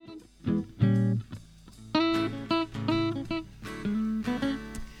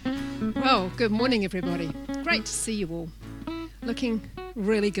Well, good morning, everybody. Great to see you all. Looking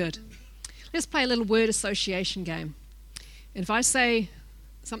really good. Let's play a little word association game. And if I say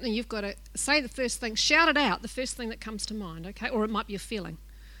something, you've got to say the first thing, shout it out, the first thing that comes to mind, okay? Or it might be a feeling.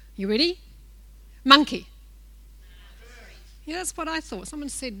 You ready? Monkey. Yeah, that's what I thought. Someone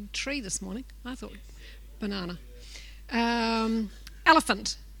said tree this morning. I thought banana.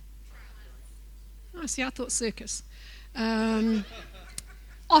 Elephant. Oh, see, I thought circus. Otter.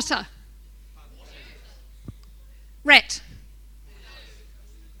 Rat.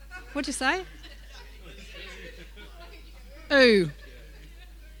 What'd you say? Ooh.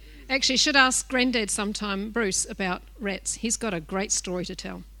 Actually, should ask Grandad sometime, Bruce, about rats. He's got a great story to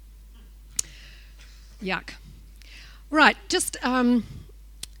tell. Yuck. Right, just a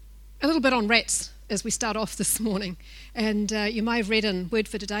little bit on rats as we start off this morning. And you may have read in Word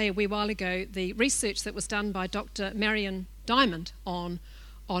for Today a wee while ago the research that was done by Dr. Marion Diamond on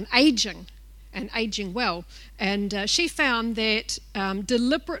ageing and ageing well. And she found that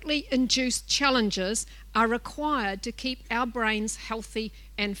deliberately induced challenges are required to keep our brains healthy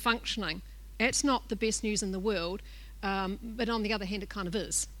and functioning. It's not the best news in the world, but on the other hand, it kind of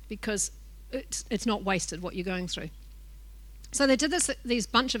is, because it's not wasted what you're going through. So they did these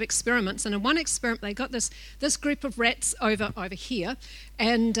bunch of experiments, and in one experiment they got this group of rats over here,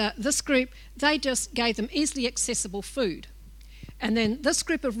 and this group, they just gave them easily accessible food. And then this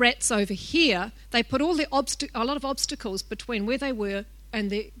group of rats over here, they put a lot of obstacles between where they were and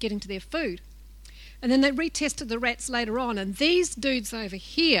getting to their food. And then they retested the rats later on, and these dudes over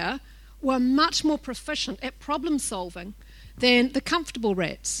here were much more proficient at problem solving than the comfortable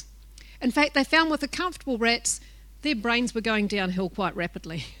rats. In fact, they found with the comfortable rats, their brains were going downhill quite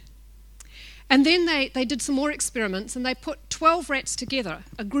rapidly. And then they did some more experiments, and they put 12 rats together,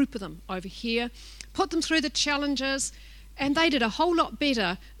 a group of them over here, put them through the challenges, and they did a whole lot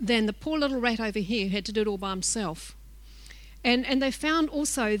better than the poor little rat over here who had to do it all by himself. And they found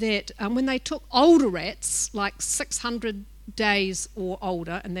also that when they took older rats, like 600 days or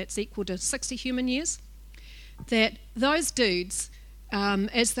older, and that's equal to 60 human years, that those dudes,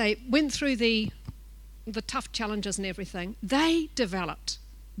 as they went through the tough challenges and everything, they developed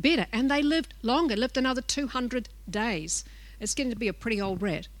better, and they lived longer, lived another 200 days. It's getting to be a pretty old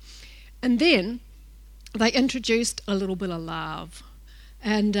rat. And then they introduced a little bit of love.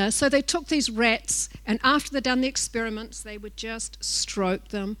 And so they took these rats, and after they'd done the experiments, they would just stroke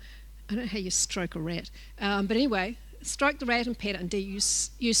them. I don't know how you stroke a rat. But anyway, stroke the rat and pet it, and you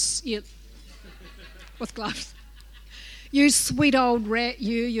with gloves. You sweet old rat,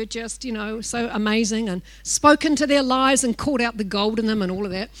 you're just, so amazing, and spoke into their lives and called out the gold in them and all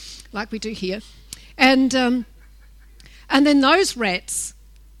of that, like we do here. And then those rats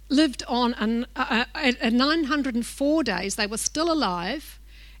lived on at 904 days. They were still alive,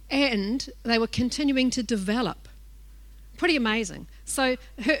 and they were continuing to develop. Pretty amazing. So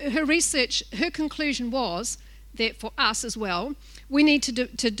her research, her conclusion was that for us as well, we need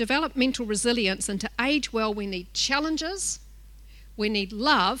to develop mental resilience, and to age well, we need challenges, we need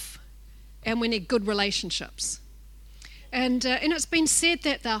love, and we need good relationships. And it's been said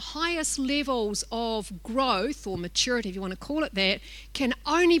that the highest levels of growth or maturity, if you want to call it that, can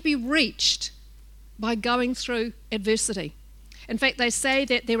only be reached by going through adversity. In fact, they say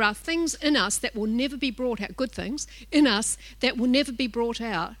that there are things in us that will never be brought out, good things in us that will never be brought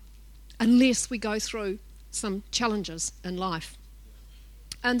out unless we go through some challenges in life.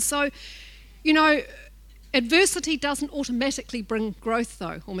 And so, adversity doesn't automatically bring growth,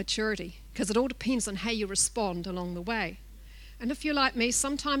 though, or maturity, because it all depends on how you respond along the way. And if you're like me,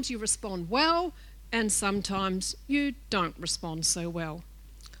 sometimes you respond well, and sometimes you don't respond so well.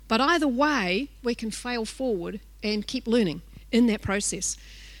 But either way, we can fail forward and keep learning in that process.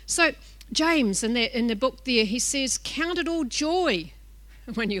 So James, in the book there, he says, count it all joy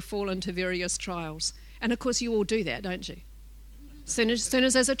when you fall into various trials. And of course, you all do that, don't you? Soon as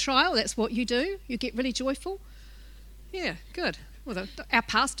there's a trial, that's what you do. You get really joyful. Yeah, good. Well, our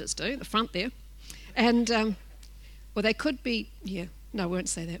pastors do, the front there. And, they could be, no, I won't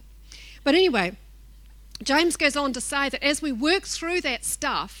say that. But anyway, James goes on to say that as we work through that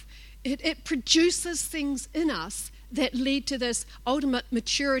stuff, it produces things in us that lead to this ultimate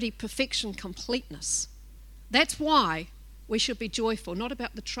maturity, perfection, completeness. That's why we should be joyful, not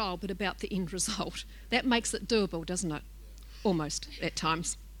about the trial, but about the end result. That makes it doable, doesn't it? Almost, at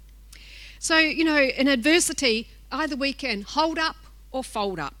times. So, in adversity, either we can hold up or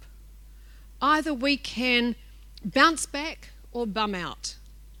fold up. Either we can bounce back or bum out.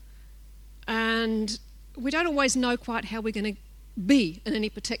 And we don't always know quite how we're going to be in any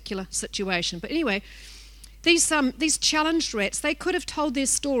particular situation. But anyway, These challenged rats, they could have told their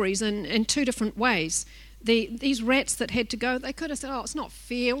stories in two different ways. These rats that had to go, they could have said, oh, it's not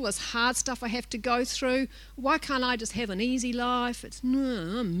fair, all this hard stuff I have to go through. Why can't I just have an easy life?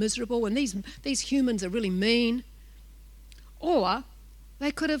 I'm miserable, and these humans are really mean. Or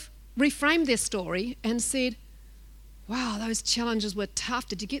they could have reframed their story and said, wow, those challenges were tough.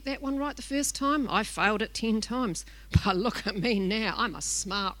 Did you get that one right the first time? I failed it 10 times. But look at me now. I'm a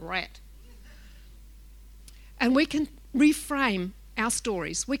smart rat. And we can reframe our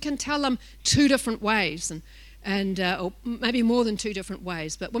stories. We can tell them two different ways, or maybe more than two different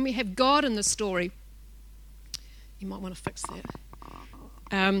ways. But when we have God in the story, you might want to fix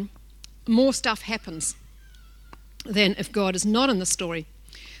that. More stuff happens than if God is not in the story.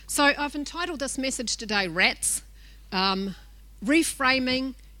 So I've entitled this message today, Rats,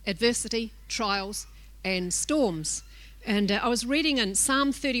 Reframing Adversity, Trials and Storms. And I was reading in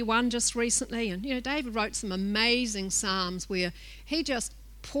Psalm 31 just recently, and David wrote some amazing psalms where he just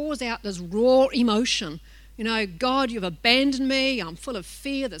pours out this raw emotion. God, you've abandoned me, I'm full of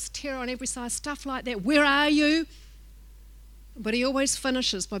fear, there's terror on every side, stuff like that. Where are you? But he always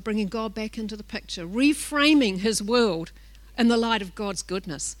finishes by bringing God back into the picture, reframing his world in the light of God's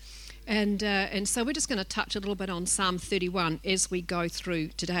goodness. And so we're just going to touch a little bit on Psalm 31 as we go through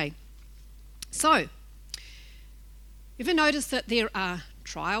today. So, ever notice that there are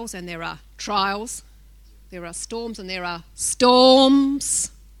trials and there are trials? There are storms and there are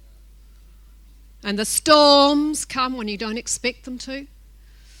storms. And the storms come when you don't expect them to.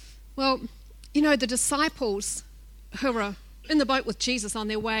 Well, the disciples who were in the boat with Jesus on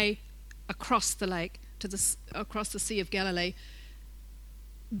their way across the lake, across the Sea of Galilee,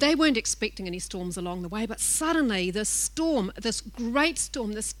 they weren't expecting any storms along the way, but suddenly this storm, this great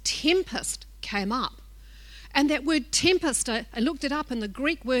storm, this tempest came up. And that word tempest, I looked it up, and the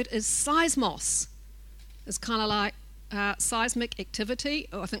Greek word is seismos. It's kind of like seismic activity.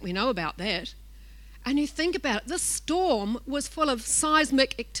 Oh, I think we know about that. And you think about it, this storm was full of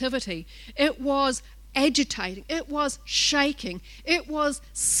seismic activity. It was agitating, it was shaking, it was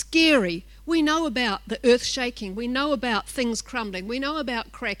scary. We know about the earth shaking, we know about things crumbling, we know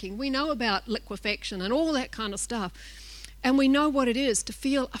about cracking, we know about liquefaction and all that kind of stuff. And we know what it is to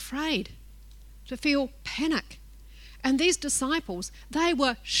feel afraid, to feel panic. And these disciples, they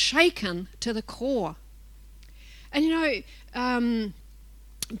were shaken to the core. And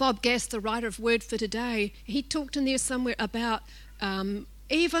Bob Gass, the writer of Word for Today, he talked in there somewhere about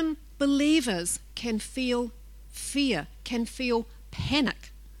even believers can feel fear, can feel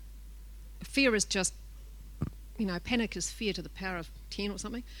panic. Fear is just, panic is fear to the power of 10 or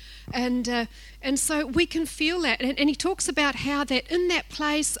something. And so we can feel that. And he talks about how that in that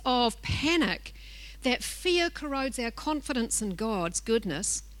place of panic, that fear corrodes our confidence in God's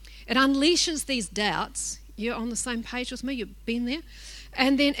goodness. It unleashes these doubts. You're on the same page with me, you've been there.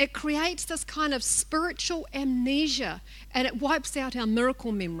 And then it creates this kind of spiritual amnesia, and it wipes out our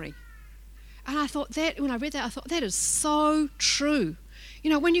miracle memory. And I thought that, when I read that, I thought that is so true.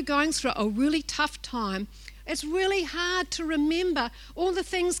 When you're going through a really tough time, it's really hard to remember all the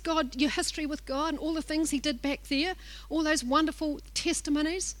things your history with God and all the things he did back there, all those wonderful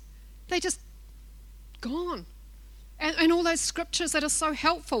testimonies, they just gone. And all those scriptures that are so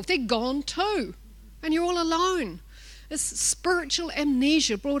helpful, they're gone too. And you're all alone. This spiritual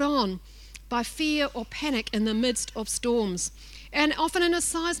amnesia brought on by fear or panic in the midst of storms. And often in a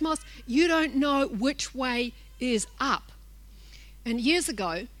seismos, you don't know which way is up. And years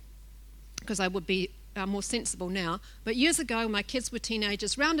ago, because I would be more sensible now, but years ago, my kids were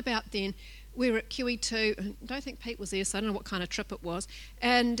teenagers, round about then, we were at QE2, and I don't think Pete was there, so I don't know what kind of trip it was,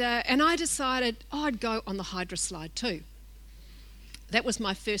 and I decided I'd go on the Hydra slide too. That was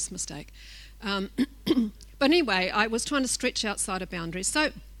my first mistake. But anyway, I was trying to stretch outside of boundaries.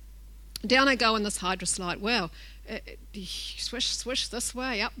 So down I go on this Hydra slide. Well, swish this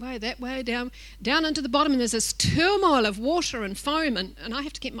way, up way, that way, down into the bottom, and there's this turmoil of water and foam, and I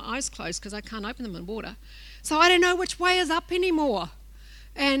have to keep my eyes closed because I can't open them in water. So I don't know which way is up anymore.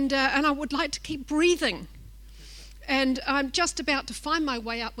 And I would like to keep breathing. And I'm just about to find my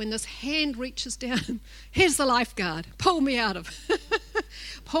way up when this hand reaches down. Here's the lifeguard. Pull me out of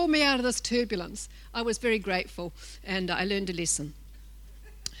this turbulence. I was very grateful, and I learned a lesson.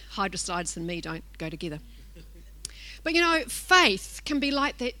 Hydrosides and me don't go together. But faith can be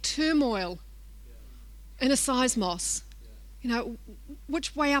like that turmoil in a seismos.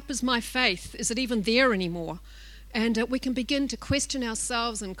 Which way up is my faith? Is it even there anymore? And we can begin to question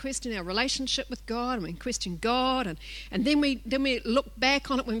ourselves and question our relationship with God, and we question God, and then we look back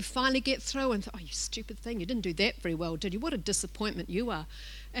on it when we finally get through and think, oh, you stupid thing, you didn't do that very well, did you? What a disappointment you are.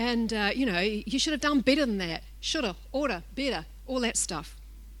 And, you should have done better than that. Shoulda, oughta, better, all that stuff.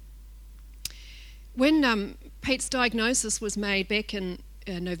 When Pete's diagnosis was made back in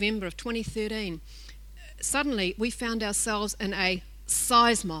November of 2013, suddenly we found ourselves in a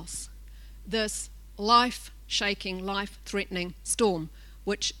seismos, this life-shaking, life-threatening storm,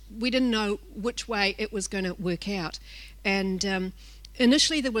 which we didn't know which way it was going to work out. And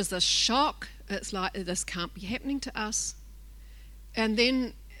initially there was this shock. It's like, this can't be happening to us. And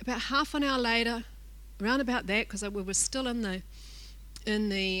then about half an hour later, around about that, because we were still in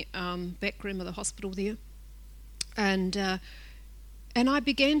the back room of the hospital there, and I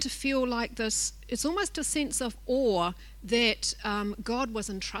began to feel like this, it's almost a sense of awe that God was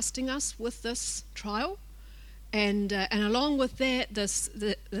entrusting us with this trial, and along with that,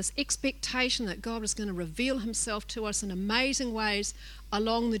 this expectation that God was going to reveal himself to us in amazing ways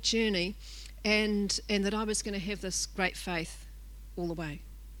along the journey, and that I was going to have this great faith all the way.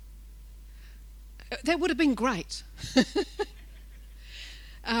 That would have been great.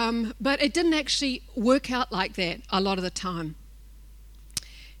 But it didn't actually work out like that a lot of the time.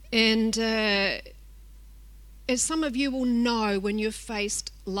 And as some of you will know, when you've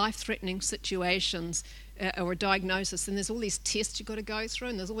faced life-threatening situations or a diagnosis, and there's all these tests you've got to go through,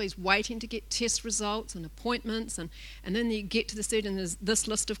 and there's always waiting to get test results and appointments, and then you get to the stage and there's this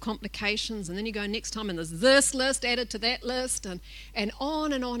list of complications, and then you go next time and there's this list added to that list, and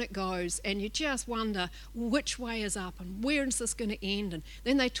on it goes, and you just wonder which way is up and where is this going to end. And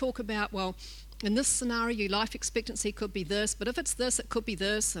then they talk about, well, in this scenario your life expectancy could be this, but if it's this it could be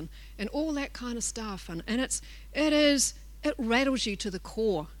this, and all that kind of stuff, and it rattles you to the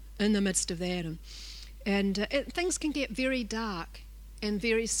core in the midst of that. And things can get very dark and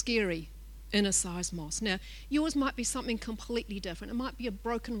very scary in a seismos. Now, yours might be something completely different. It might be a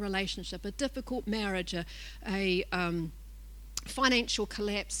broken relationship, a difficult marriage, a financial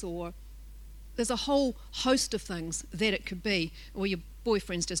collapse, or there's a whole host of things that it could be, or your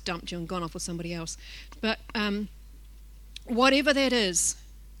boyfriend's just dumped you and gone off with somebody else. But whatever that is,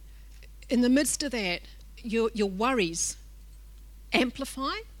 in the midst of that, your worries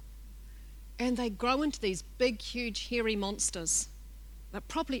amplify, and they grow into these big, huge, hairy monsters. They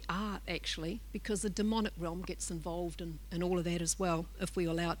probably are, actually, because the demonic realm gets involved in all of that as well, if we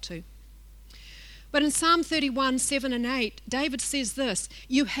allow it to. But in Psalm 31, 7 and 8, David says this: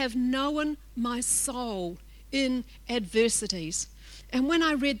 "You have known my soul in adversities." And when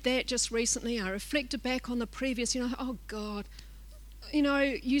I read that just recently, I reflected back on the previous, oh God,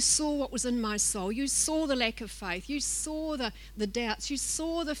 you saw what was in my soul. You saw the lack of faith. You saw the doubts. You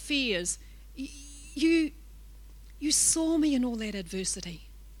saw the fears. You saw me in all that adversity.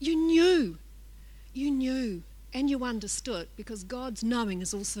 You knew, and you understood, because God's knowing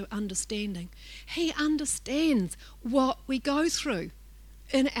is also understanding. He understands what we go through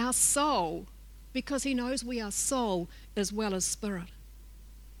in our soul, because he knows we are soul as well as spirit.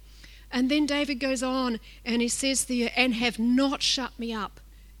 And then David goes on and he says there, "and have not shut me up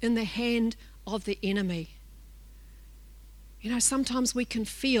in the hand of the enemy." Sometimes we can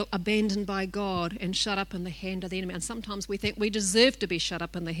feel abandoned by God and shut up in the hand of the enemy. And sometimes we think we deserve to be shut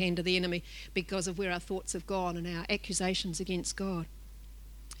up in the hand of the enemy because of where our thoughts have gone and our accusations against God.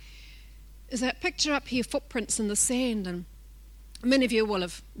 There's that picture up here, footprints in the sand, and many of you will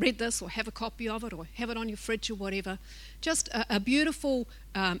have read this or have a copy of it or have it on your fridge or whatever. Just a beautiful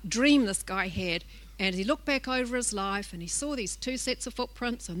dream this guy had. And he looked back over his life and he saw these two sets of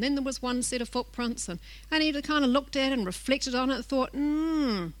footprints, and then there was one set of footprints, and he kind of looked at it and reflected on it and thought,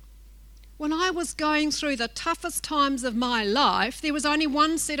 when I was going through the toughest times of my life, there was only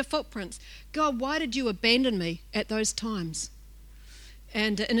one set of footprints. God, why did you abandon me at those times?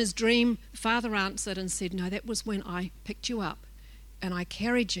 And in his dream, Father answered and said, no, that was when I picked you up and I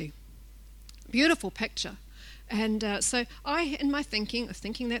carried you. Beautiful picture. And so in my thinking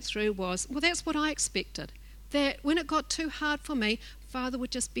that through was, well, that's what I expected. That when it got too hard for me, Father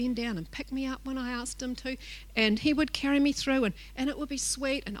would just bend down and pick me up when I asked him to, and he would carry me through, and it would be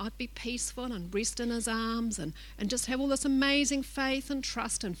sweet, and I'd be peaceful and rest in his arms and just have all this amazing faith and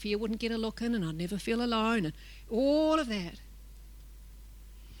trust, and fear wouldn't get a look in, and I'd never feel alone, and all of that.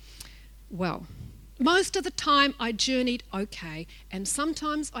 Well, most of the time I journeyed okay, and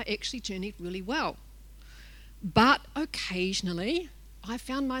sometimes I actually journeyed really well. But occasionally, I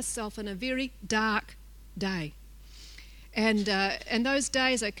found myself in a very dark day. And those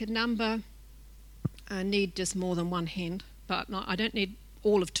days I could number, I need just more than one hand, but no, I don't need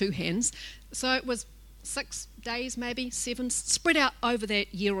all of two hands. So it was 6 days, maybe 7, spread out over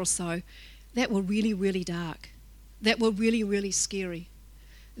that year or so, that were really, really dark, that were really, really scary.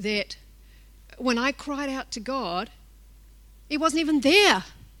 That when I cried out to God, He wasn't even there.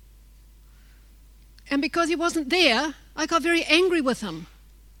 And because He wasn't there, I got very angry with Him.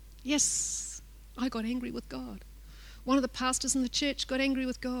 Yes, I got angry with God. One of the pastors in the church got angry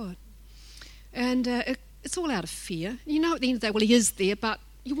with God. And it's all out of fear. You know at the end of the day, well, He is there, but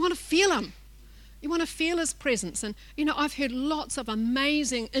you want to feel Him. You want to feel His presence. And, I've heard lots of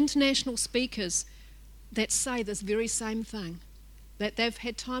amazing international speakers that say this very same thing, that they've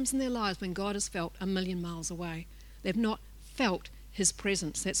had times in their lives when God has felt a million miles away. They've not felt His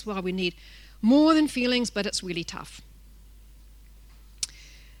presence. That's why we need more than feelings, but it's really tough.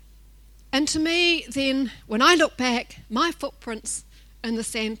 And to me, then, when I look back, my footprints in the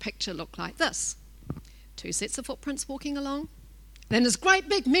sand picture look like this. 2 sets of footprints walking along. Then this great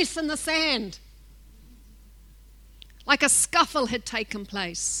big mess in the sand. Like a scuffle had taken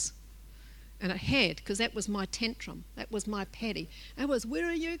place. And it had, because that was my tantrum. That was my Paddy. It was, where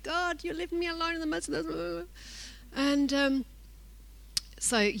are you, God? You're leaving me alone in the midst of this. And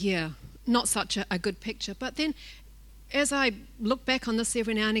not such a good picture. But then, as I look back on this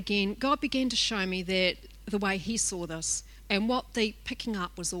every now and again, God began to show me that the way He saw this and what the picking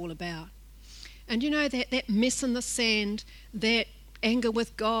up was all about. And that mess in the sand, that anger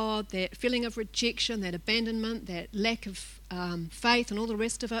with God, that feeling of rejection, that abandonment, that lack of faith and all the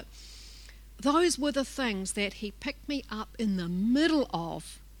rest of it, those were the things that He picked me up in the middle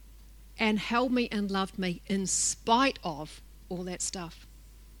of and held me and loved me in spite of all that stuff.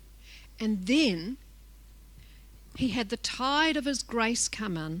 And then He had the tide of His grace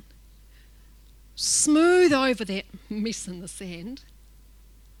come in, smooth over that mess in the sand,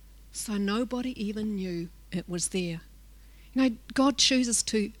 so nobody even knew it was there. God chooses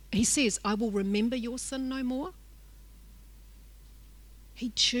to, He says, I will remember your sin no more.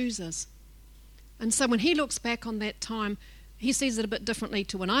 He chooses. And so when He looks back on that time, He sees it a bit differently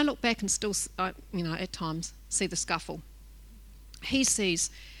to when I look back and still, at times see the scuffle. He sees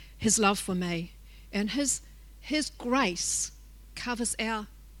His love for me, and His grace covers our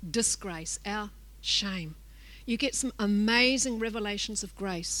disgrace, our shame. You get some amazing revelations of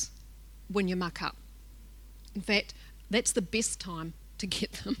grace when you muck up. In fact, that's the best time to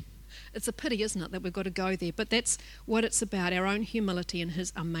get them. It's a pity, isn't it, that we've got to go there, but that's what it's about, our own humility and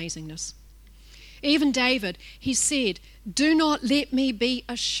His amazingness. Even David, he said, do not let me be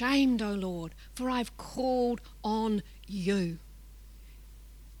ashamed, O Lord, for I've called on you.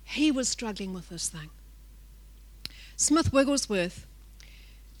 He was struggling with this thing. Smith Wigglesworth,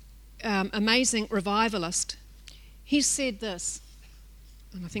 amazing revivalist, he said this,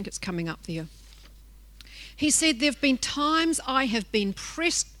 and I think it's coming up there. He said, there have been times I have been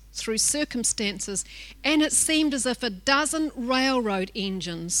pressed through circumstances and it seemed as if a dozen railroad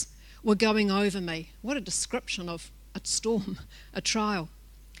engines were going over me. What a description of a storm, a trial.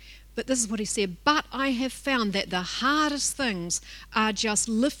 But this is what he said, but I have found that the hardest things are just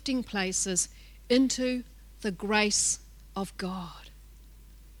lifting places into the grace of God.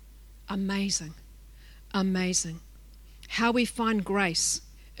 Amazing, amazing. How we find grace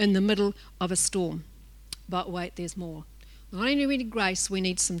in the middle of a storm. But wait, there's more. Not only do we need grace, we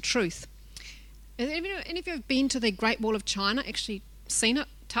need some truth. Any of you have been to the Great Wall of China, actually seen it,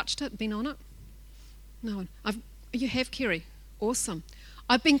 touched it, been on it? No one. You have, Kerry? Awesome.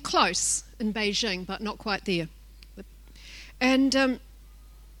 I've been close in Beijing, but not quite there. And,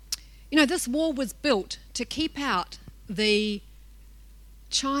 this wall was built to keep out the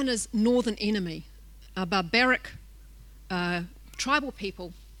China's northern enemy, a barbaric tribal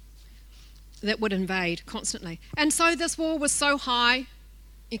people that would invade constantly. And so this wall was so high,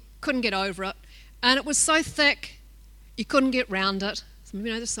 you couldn't get over it. And it was so thick, you couldn't get round it. Some of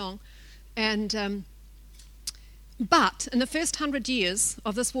you know the song. And but in the first 100 years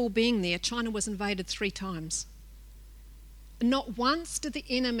of this wall being there, China was invaded 3 times. Not once did the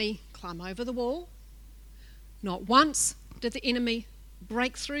enemy climb over the wall. Not once did the enemy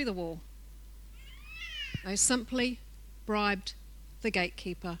break through the wall. They simply bribed the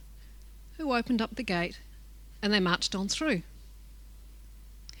gatekeeper, who opened up the gate, and they marched on through.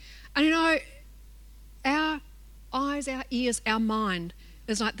 And our eyes, our ears, our mind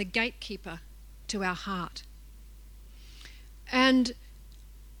is like the gatekeeper to our heart. And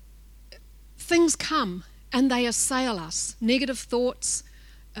things come and they assail us, negative thoughts,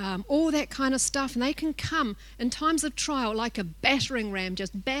 all that kind of stuff, and they can come in times of trial like a battering ram,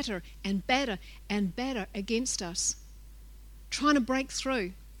 just batter and batter and batter against us, trying to break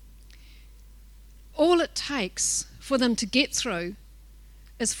through. All it takes for them to get through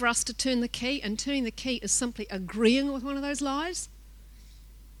is for us to turn the key, and turning the key is simply agreeing with one of those lies,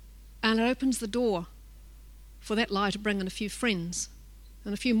 and it opens the door for that lie to bring in a few friends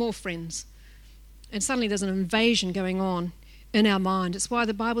and a few more friends, and suddenly there's an invasion going on in our mind. It's why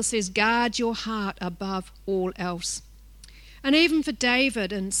the Bible says, guard your heart above all else. And even for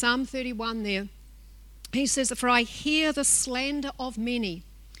David in Psalm 31 there, he says, for I hear the slander of many.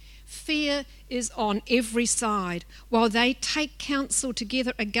 Fear is on every side. While they take counsel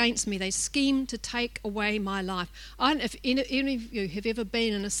together against me, they scheme to take away my life. I don't know if any of you have ever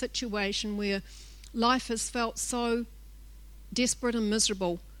been in a situation where life has felt so desperate and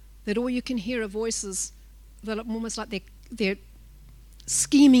miserable that all you can hear are voices that are almost like they're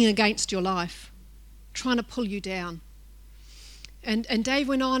scheming against your life, trying to pull you down. And Dave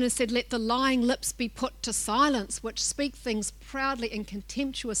went on and said, let the lying lips be put to silence, which speak things proudly and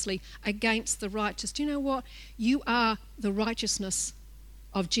contemptuously against the righteous. Do you know what? You are the righteousness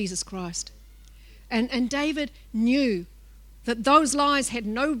of Jesus Christ. And David knew that those lies had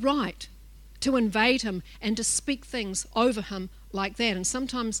no right to invade him and to speak things over him like that. And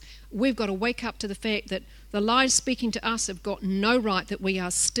sometimes we've got to wake up to the fact that the lies speaking to us have got no right, that we are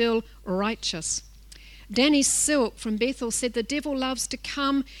still righteous. Danny Silk from Bethel said, the devil loves to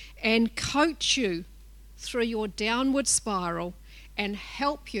come and coach you through your downward spiral and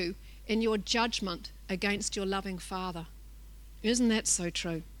help you in your judgment against your loving Father. Isn't that so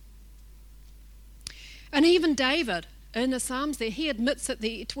true? And even David in the Psalms there, he admits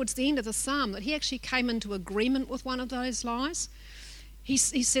towards the end of the Psalm that he actually came into agreement with one of those lies. He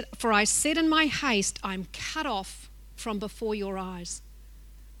said, for I said in my haste, I'm cut off from before your eyes.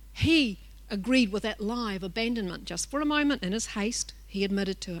 He agreed with that lie of abandonment just for a moment. In his haste, he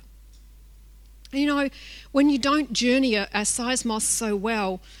admitted to it. You know, when you don't journey a seismos so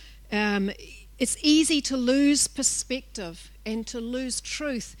well, it's easy to lose perspective and to lose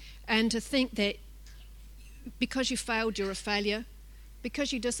truth and to think that because you failed, you're a failure.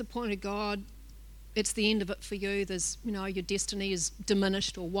 Because you disappointed God, it's the end of it for you. There's, your destiny is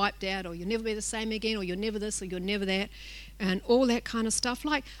diminished or wiped out, or you'll never be the same again, or you're never this, or you're never that, and all that kind of stuff.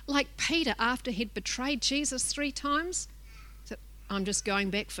 Like Peter, after he'd betrayed Jesus 3 times, said, I'm just going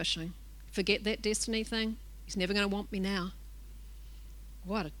back fishing. Forget that destiny thing. He's never going to want me now.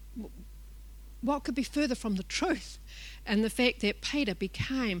 What could be further from the truth? And the fact that Peter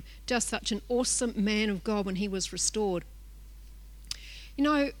became just such an awesome man of God when he was restored.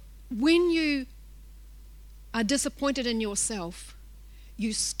 When you are disappointed in yourself,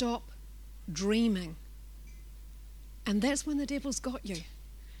 you stop dreaming. And that's when the devil's got you.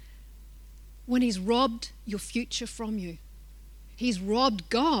 When he's robbed your future from you. He's robbed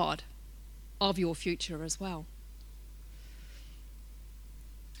God of your future as well.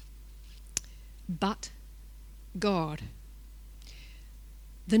 But God.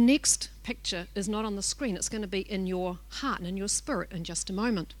 The next picture is not on the screen. It's going to be in your heart and in your spirit in just a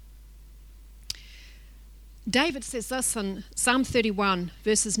moment. David says this in Psalm 31,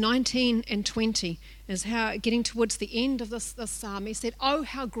 verses 19 and 20, is how, getting towards the end of this psalm, he said, oh,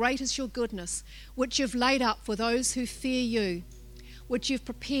 how great is your goodness, which you've laid up for those who fear you, which you've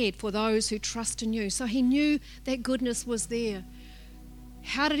prepared for those who trust in you. So he knew that goodness was there.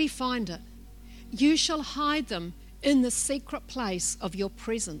 How did he find it? You shall hide them in the secret place of your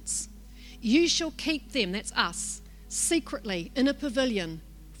presence. You shall keep them, that's us, secretly in a pavilion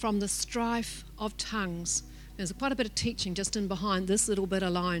from the strife of tongues. There's quite a bit of teaching just in behind this little bit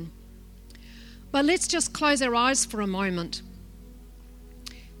alone. But let's just close our eyes for a moment.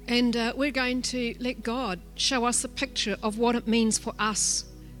 And we're going to let God show us a picture of what it means for us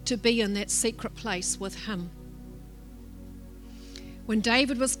to be in that secret place with him. When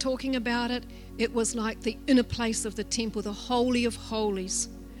David was talking about it, it was like the inner place of the temple, the Holy of Holies,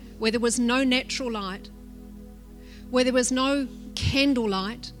 where there was no natural light, where there was no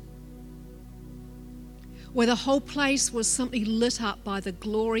candlelight, where the whole place was simply lit up by the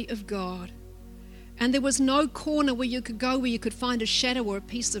glory of God. And there was no corner where you could go where you could find a shadow or a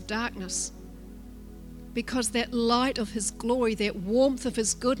piece of darkness, because that light of his glory, that warmth of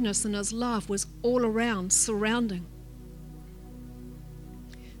his goodness and his love was all around, surrounding.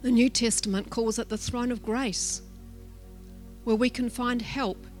 The New Testament calls it the throne of grace, where we can find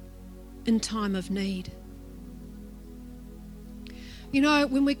help in time of need.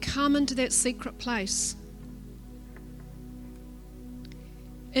 When we come into that secret place,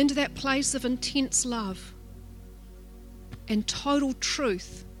 into that place of intense love and total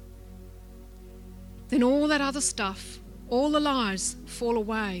truth, then all that other stuff, all the lies fall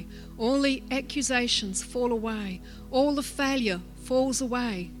away, all the accusations fall away, all the failure falls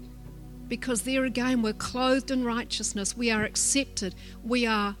away, because there again we're clothed in righteousness, we are accepted, we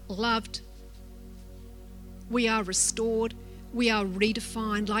are loved, we are restored, we are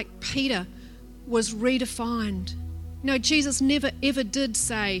redefined, like Peter was redefined. No, Jesus never ever did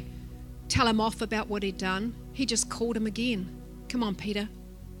say, tell him off about what he'd done. He just called him again. Come on, Peter,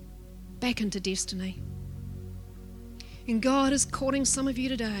 back into destiny. And God is calling some of you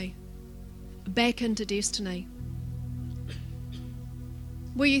today back into destiny.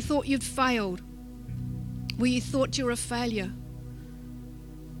 Where you thought you'd failed, where you thought you were a failure,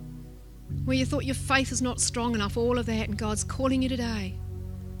 where you thought your faith is not strong enough, all of that, and God's calling you today.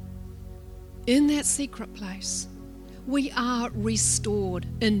 In that secret place, we are restored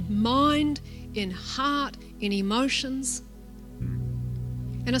in mind, in heart, in emotions.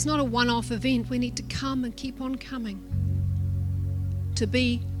 And it's not a one-off event. We need to come and keep on coming to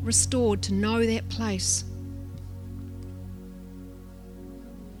be restored, to know that place.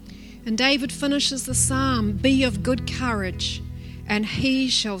 And David finishes the psalm, be of good courage, and he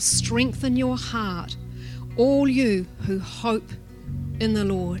shall strengthen your heart, all you who hope in the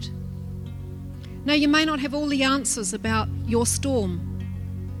Lord. Now, you may not have all the answers about your storm,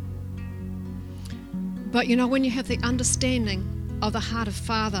 but you know, when you have the understanding of the heart of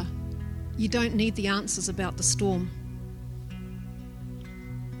Father, you don't need the answers about the storm.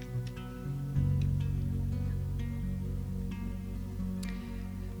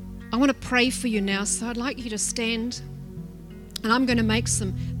 I want to pray for you now, so I'd like you to stand, and I'm going to make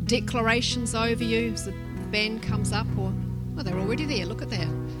some declarations over you as the band comes up, or, oh, they're already there, look at that.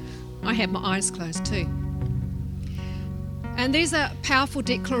 I have my eyes closed too. And these are powerful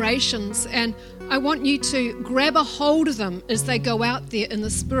declarations, and I want you to grab a hold of them as they go out there in the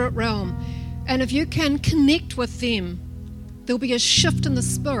spirit realm. And if you can connect with them, there'll be a shift in the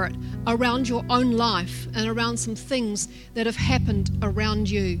spirit around your own life and around some things that have happened around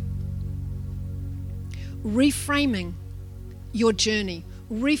you. Reframing your journey,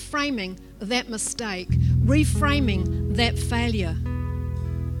 reframing that mistake, reframing that failure.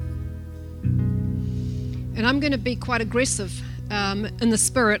 And I'm going to be quite aggressive in the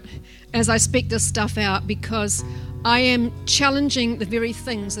spirit as I speak this stuff out, because I am challenging the very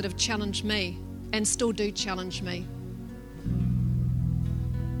things that have challenged me and still do challenge me.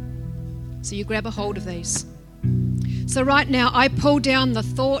 So you grab a hold of these. So right now I pull down the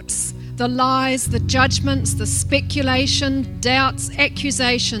thoughts, the lies, the judgments, the speculation, doubts,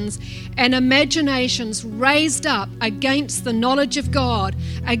 accusations, and imaginations raised up against the knowledge of God,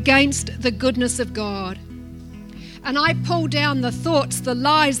 against the goodness of God. And I pull down the thoughts, the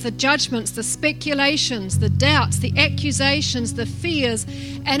lies, the judgments, the speculations, the doubts, the accusations, the fears,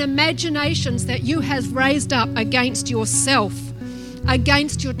 and imaginations that you have raised up against yourself,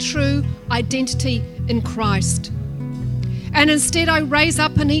 against your true identity in Christ. And instead I raise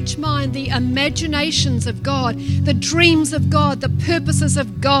up in each mind the imaginations of God, the dreams of God, the purposes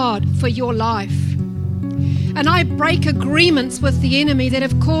of God for your life. And I break agreements with the enemy that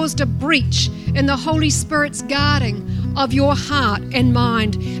have caused a breach in the Holy Spirit's guarding of your heart and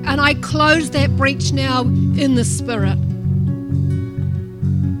mind. And I close that breach now in the Spirit.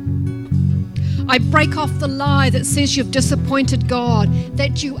 I break off the lie that says you've disappointed God,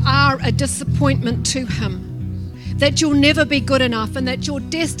 that you are a disappointment to Him, that you'll never be good enough, and that your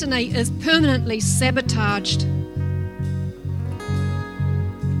destiny is permanently sabotaged.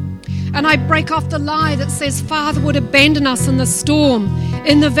 And I break off the lie that says Father would abandon us in the storm,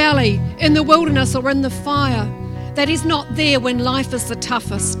 in the valley, in the wilderness, or in the fire, that He's not there when life is the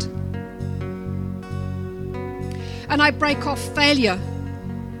toughest. And I break off failure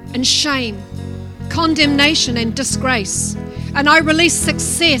and shame, condemnation and disgrace. And I release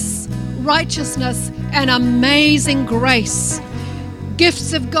success, righteousness, and amazing grace,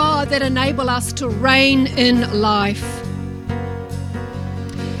 gifts of God that enable us to reign in life.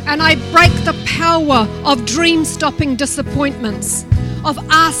 And I break the power of dream-stopping disappointments, of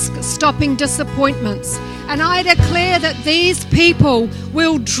ask-stopping disappointments. And I declare that these people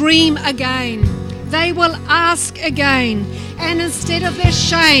will dream again. They will ask again. And instead of their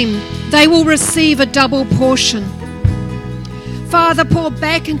shame, they will receive a double portion. Father, pour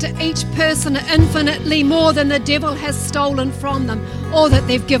back into each person infinitely more than the devil has stolen from them or that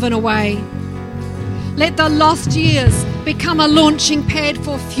they've given away. Let the lost years become a launching pad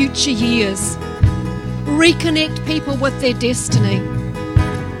for future years. Reconnect people with their destiny.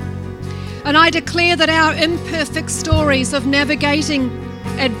 And I declare that our imperfect stories of navigating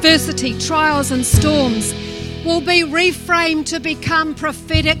adversity, trials and storms will be reframed to become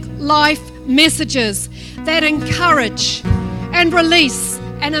prophetic life messages that encourage and release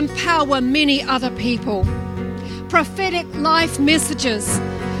and empower many other people. Prophetic life messages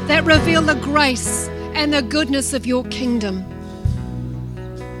that reveal the grace and the goodness of your kingdom.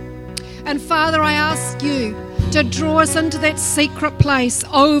 And Father, I ask you to draw us into that secret place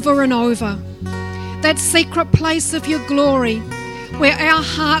over and over, that secret place of your glory, where our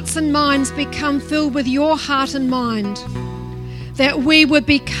hearts and minds become filled with your heart and mind, that we would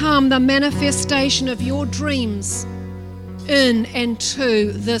become the manifestation of your dreams in and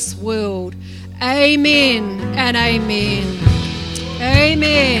to this world. Amen and amen.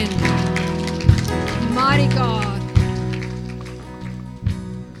 Amen. Mighty God.